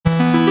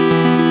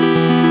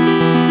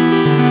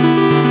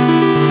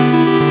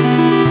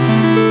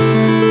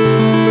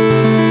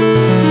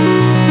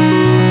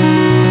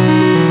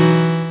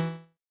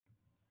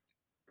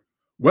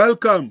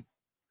Welcome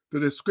to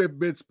the Script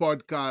Bits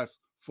podcast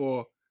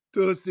for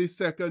Thursday,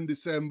 2nd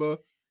December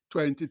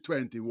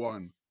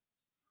 2021.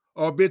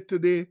 Our bit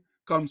today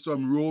comes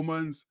from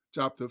Romans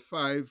chapter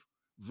 5,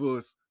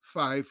 verse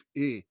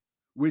 5a,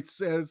 which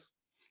says,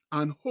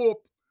 "And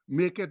hope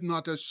maketh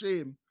not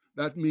ashamed."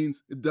 That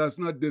means it does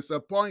not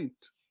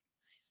disappoint.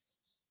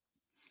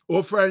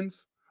 Oh,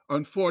 friends,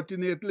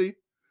 unfortunately,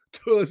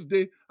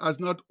 Thursday has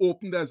not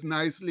opened as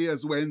nicely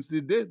as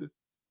Wednesday did.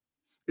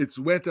 It's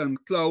wet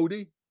and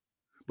cloudy.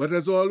 But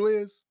as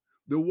always,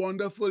 the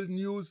wonderful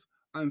news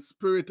and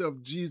spirit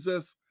of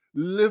Jesus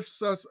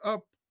lifts us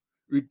up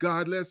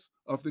regardless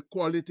of the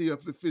quality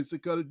of the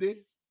physical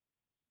day.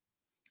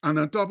 And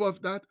on top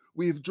of that,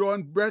 we've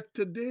drawn breath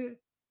today.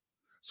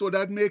 So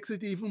that makes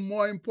it even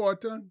more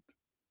important.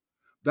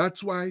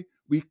 That's why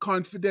we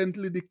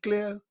confidently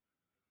declare,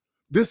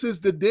 this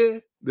is the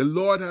day the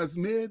Lord has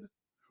made.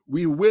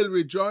 We will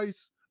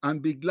rejoice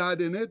and be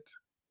glad in it.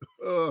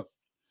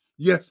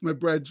 Yes, my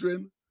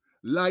brethren,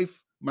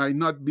 life might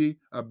not be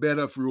a bed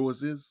of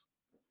roses.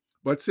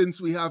 But since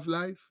we have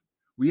life,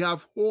 we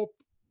have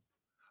hope,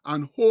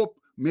 and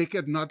hope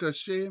maketh not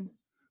ashamed,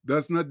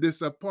 does not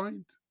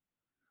disappoint,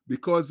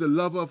 because the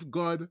love of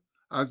God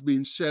has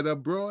been shed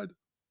abroad,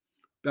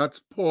 that's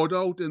poured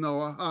out in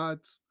our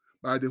hearts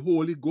by the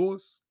Holy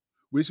Ghost,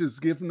 which is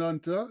given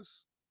unto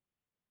us.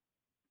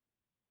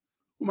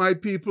 My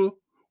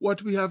people,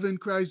 what we have in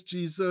Christ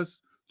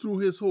Jesus through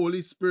his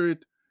Holy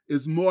Spirit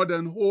is more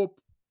than hope.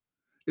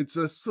 It's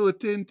a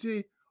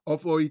certainty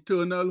of our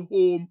eternal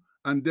home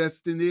and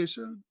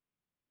destination.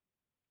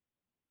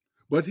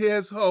 But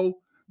here's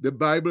how the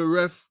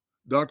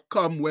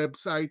BibleRef.com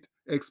website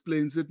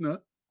explains it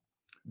now.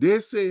 They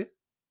say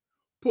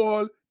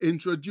Paul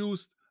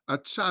introduced a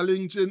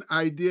challenging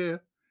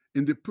idea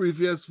in the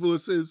previous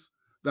verses,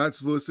 that's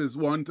verses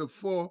 1 to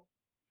 4,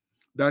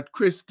 that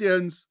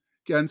Christians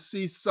can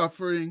see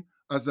suffering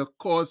as a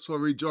cause for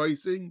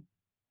rejoicing.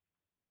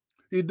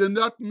 He did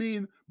not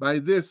mean by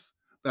this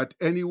that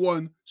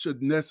anyone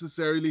should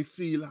necessarily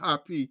feel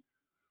happy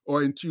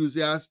or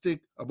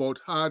enthusiastic about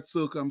hard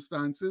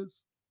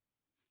circumstances.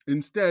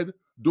 Instead,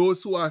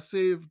 those who are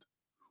saved,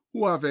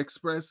 who have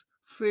expressed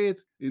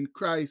faith in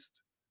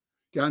Christ,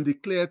 can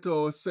declare to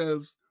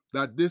ourselves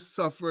that this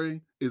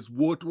suffering is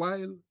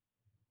worthwhile.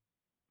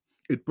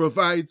 It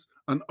provides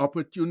an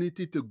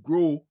opportunity to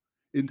grow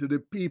into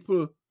the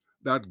people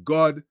that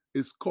God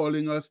is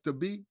calling us to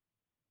be.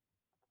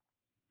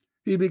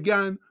 He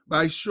began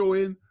by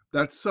showing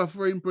that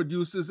suffering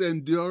produces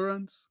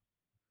endurance.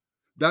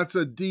 That's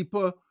a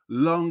deeper,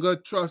 longer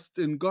trust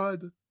in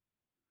God.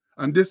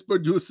 And this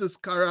produces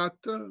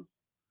character,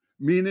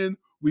 meaning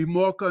we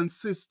more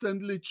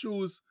consistently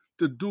choose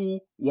to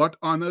do what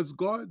honors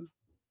God.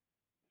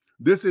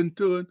 This in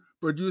turn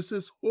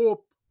produces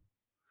hope,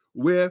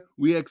 where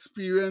we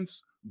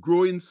experience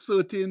growing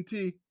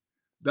certainty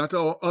that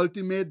our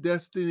ultimate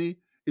destiny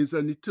is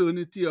an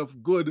eternity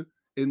of good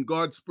in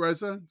God's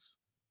presence.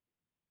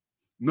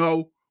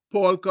 Now,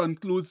 Paul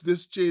concludes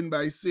this chain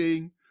by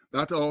saying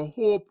that our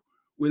hope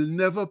will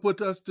never put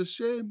us to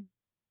shame.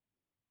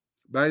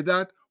 By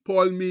that,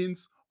 Paul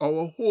means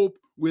our hope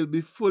will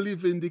be fully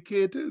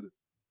vindicated.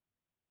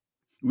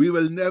 We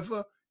will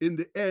never, in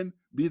the end,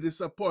 be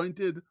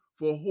disappointed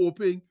for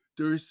hoping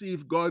to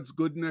receive God's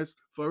goodness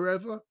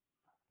forever.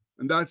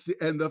 And that's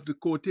the end of the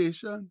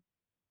quotation.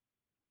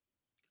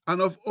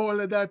 And of all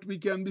of that, we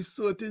can be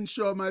certain,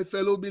 sure, my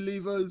fellow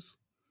believers,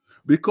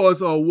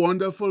 because our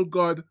wonderful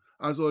God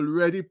has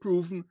already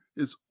proven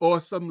his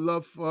awesome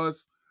love for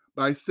us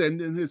by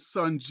sending his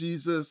son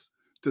Jesus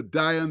to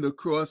die on the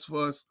cross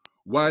for us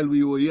while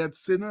we were yet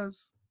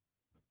sinners.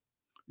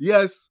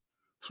 Yes,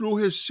 through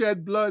his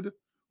shed blood,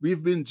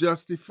 we've been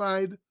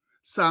justified,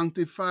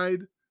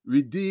 sanctified,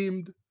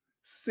 redeemed,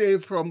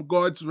 saved from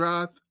God's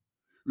wrath,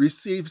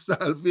 received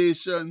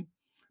salvation,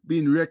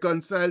 been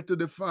reconciled to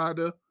the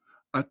Father,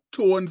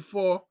 atoned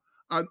for,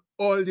 and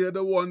all the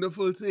other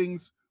wonderful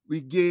things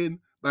we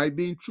gain by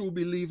being true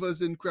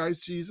believers in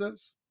Christ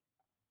Jesus.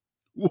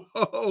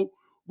 Whoa!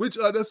 Which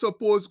other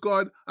suppose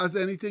God has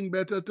anything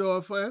better to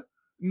offer?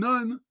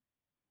 None.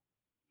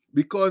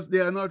 Because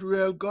they are not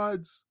real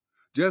gods,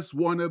 just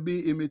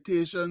wannabe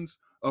imitations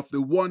of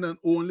the one and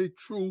only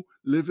true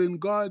living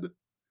God,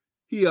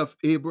 he of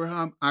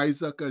Abraham,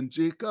 Isaac, and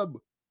Jacob.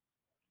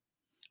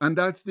 And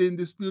that's the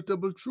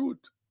indisputable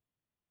truth.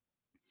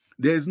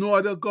 There is no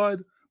other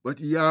God but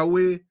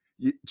Yahweh,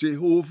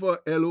 Jehovah,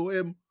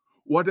 Elohim,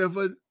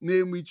 whatever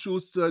name we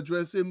choose to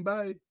address him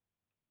by.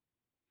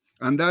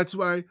 And that's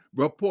why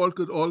Brother Paul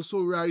could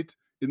also write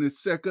in his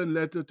second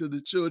letter to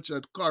the church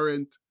at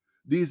Corinth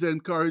these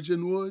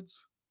encouraging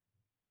words.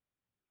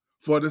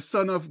 For the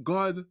Son of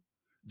God,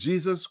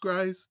 Jesus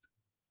Christ,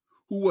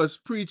 who was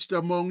preached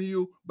among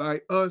you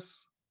by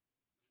us,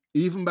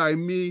 even by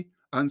me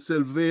and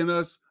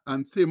Silvanus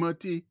and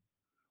Timothy,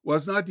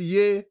 was not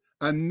yea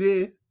and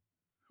nay,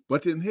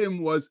 but in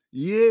him was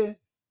yea.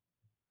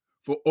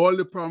 For all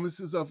the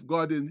promises of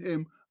God in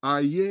him are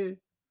yea,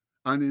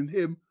 and in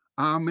him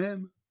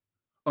amen,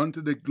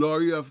 unto the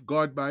glory of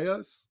God by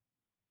us.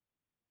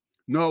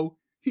 Now,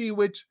 he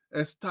which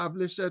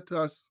establisheth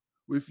us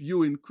with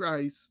you in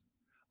Christ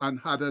and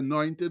had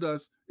anointed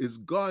us is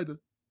God,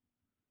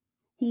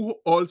 who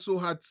also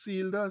had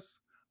sealed us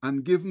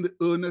and given the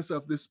earnest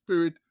of the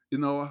Spirit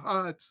in our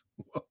hearts.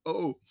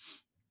 Oh,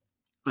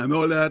 and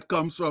all that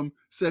comes from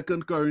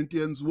 2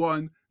 Corinthians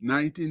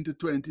 1:19 to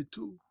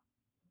 22.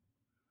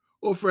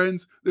 Oh,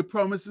 friends, the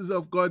promises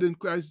of God in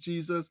Christ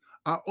Jesus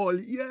are all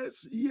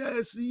yes,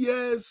 yes,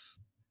 yes.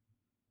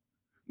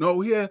 Now,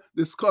 here,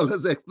 the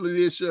scholar's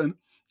explanation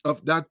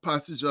of that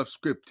passage of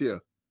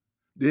scripture.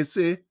 They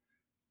say,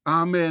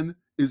 Amen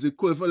is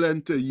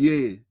equivalent to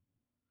yea.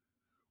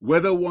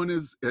 Whether one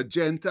is a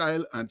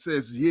Gentile and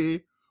says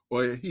yea,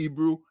 or a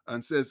Hebrew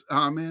and says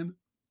Amen,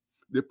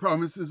 the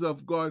promises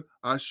of God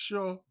are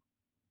sure.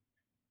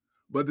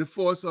 But the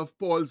force of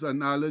Paul's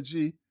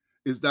analogy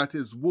is that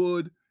his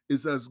word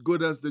is as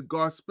good as the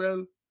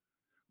gospel,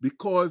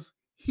 because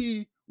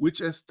he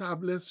which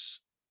establisheth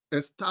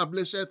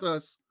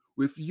us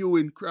with you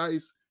in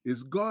Christ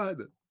is God.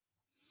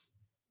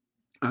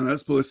 And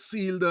as per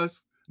sealed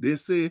us, they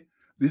say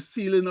the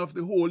sealing of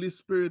the Holy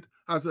Spirit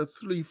has a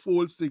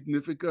threefold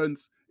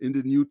significance in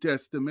the New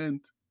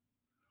Testament.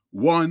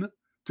 One,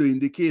 to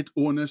indicate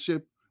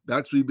ownership,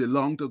 that we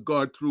belong to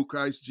God through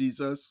Christ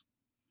Jesus.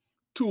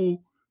 Two,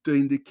 to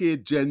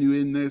indicate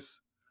genuineness.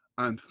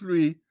 And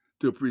three,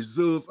 to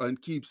preserve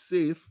and keep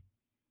safe.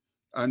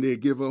 And they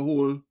give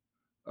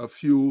a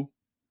few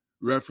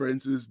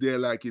references there,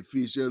 like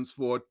Ephesians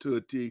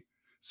 4:30,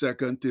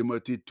 2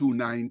 Timothy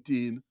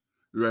 2:19,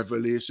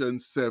 Revelation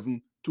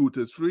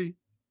 7:2-3.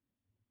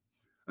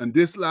 And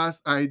this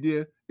last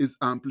idea is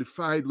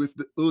amplified with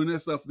the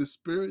earnest of the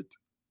Spirit.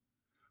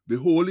 The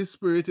Holy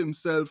Spirit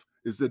himself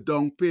is the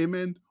down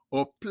payment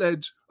or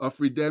pledge of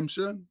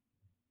redemption.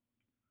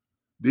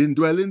 The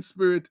indwelling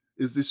Spirit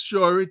is the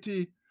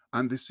surety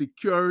and the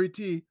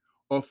security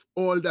of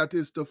all that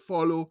is to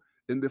follow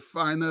in the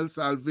final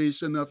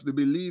salvation of the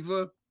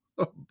believer.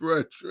 Oh,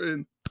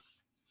 brethren,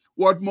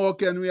 what more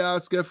can we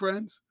ask,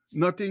 friends?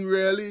 Nothing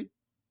really.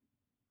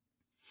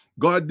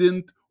 God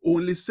didn't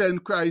only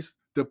send Christ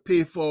to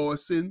pay for our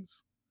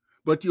sins,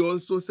 but he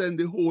also sent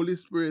the Holy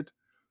Spirit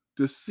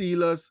to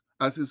seal us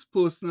as his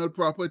personal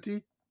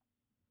property.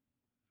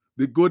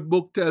 The good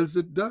book tells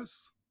it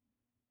thus.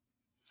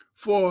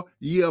 For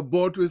ye are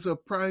bought with a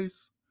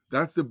price,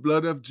 that's the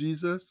blood of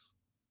Jesus.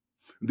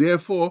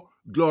 Therefore,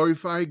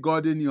 glorify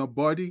God in your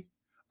body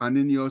and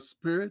in your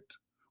spirit,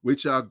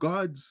 which are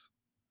God's.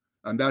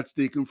 And that's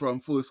taken from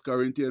 1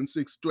 Corinthians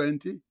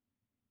 6:20.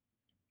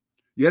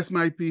 Yes,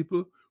 my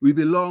people, we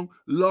belong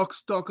lock,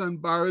 stock,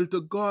 and barrel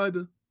to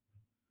God.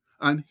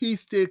 And he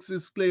stakes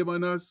his claim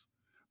on us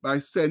by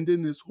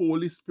sending his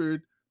Holy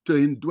Spirit to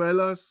indwell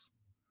us,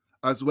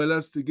 as well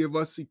as to give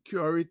us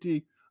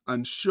security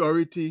and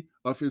surety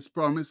of his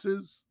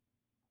promises.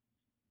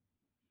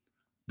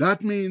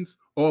 That means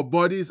our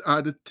bodies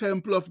are the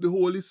temple of the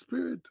Holy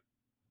Spirit.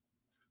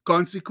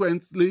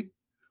 Consequently,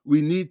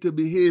 we need to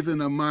behave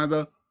in a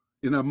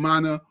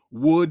manner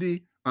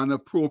worthy and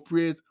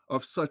appropriate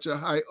of such a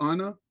high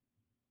honor.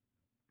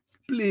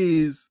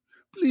 Please,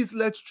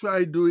 let's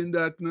try doing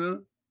that now.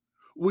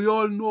 We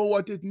all know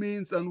what it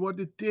means and what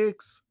it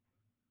takes.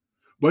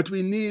 But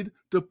we need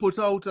to put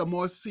out a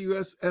more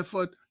serious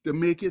effort to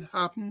make it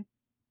happen,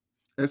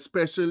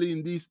 especially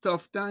in these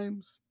tough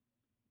times.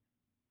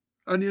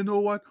 And you know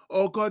what?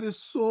 Our God is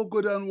so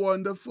good and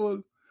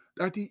wonderful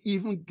that he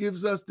even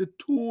gives us the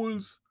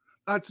tools,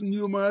 that's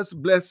numerous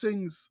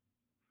blessings,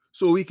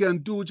 so we can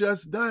do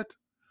just that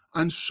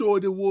and show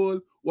the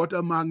world what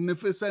a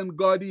magnificent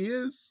God he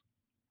is.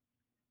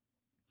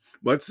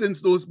 But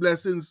since those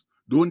blessings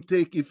don't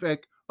take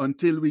effect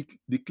until we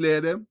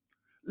declare them,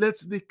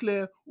 let's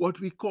declare what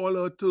we call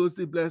our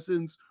Thursday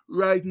blessings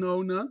right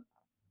now.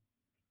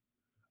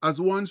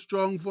 As one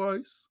strong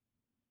voice,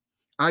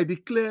 I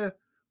declare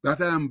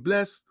that I am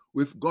blessed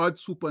with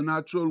God's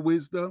supernatural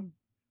wisdom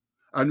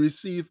and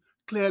receive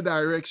clear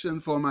direction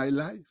for my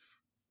life.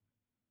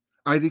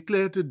 I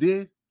declare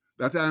today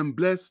that I am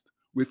blessed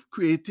with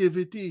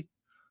creativity,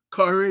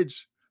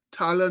 courage,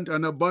 talent,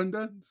 and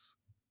abundance.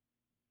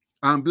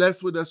 I am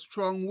blessed with a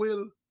strong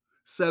will,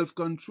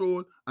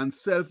 self-control, and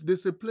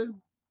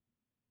self-discipline.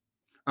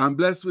 I'm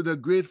blessed with a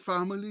great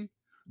family,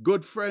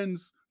 good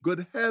friends,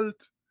 good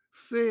health,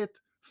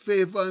 faith,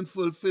 favor, and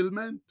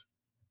fulfillment.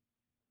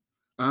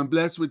 I'm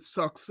blessed with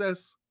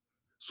success,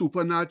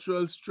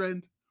 supernatural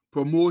strength,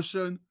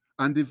 promotion,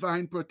 and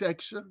divine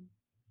protection.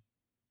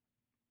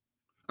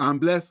 I'm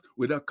blessed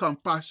with a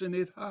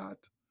compassionate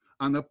heart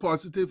and a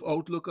positive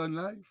outlook on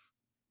life.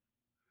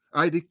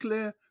 I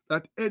declare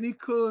that any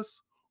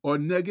curse or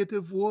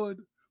negative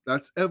word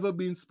that's ever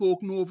been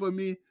spoken over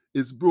me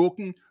is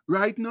broken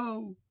right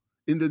now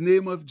in the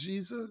name of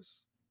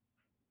Jesus.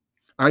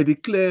 I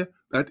declare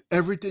that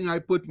everything I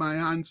put my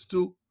hands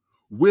to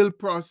will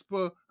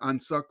prosper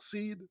and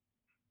succeed.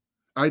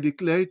 I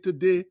declare it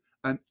today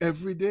and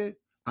every day.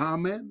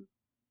 Amen.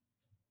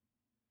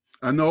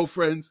 And now,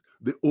 friends,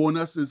 the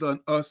onus is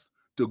on us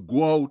to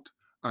go out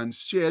and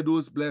share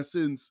those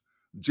blessings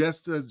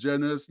just as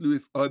generously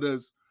with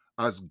others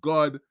as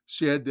God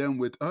shared them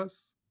with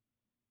us.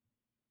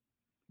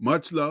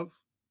 Much love.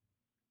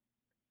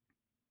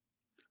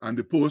 And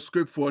the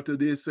postscript for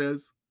today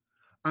says,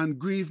 and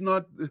grieve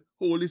not the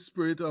Holy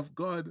Spirit of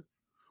God,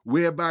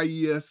 whereby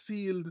ye are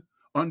sealed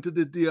unto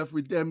the day of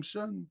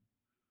redemption.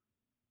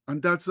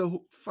 And that's a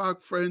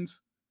fact,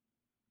 friends.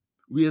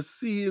 We are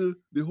sealed.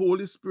 The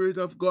Holy Spirit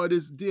of God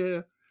is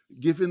there,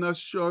 giving us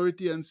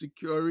surety and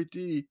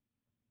security.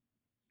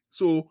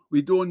 So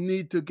we don't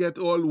need to get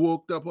all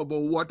worked up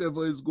about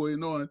whatever is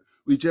going on.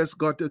 We just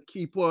got to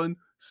keep on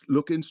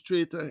looking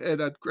straight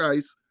ahead at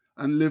Christ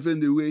and living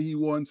the way he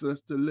wants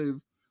us to live.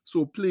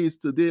 So please,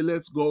 today,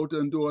 let's go out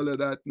and do all of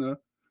that now.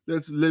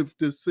 Let's live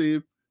to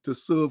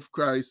serve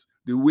Christ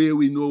the way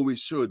we know we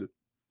should.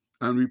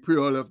 And we pray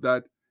all of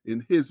that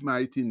in his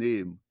mighty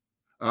name.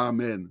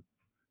 Amen.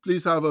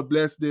 Please have a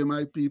blessed day,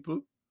 my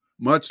people.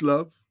 Much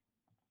love.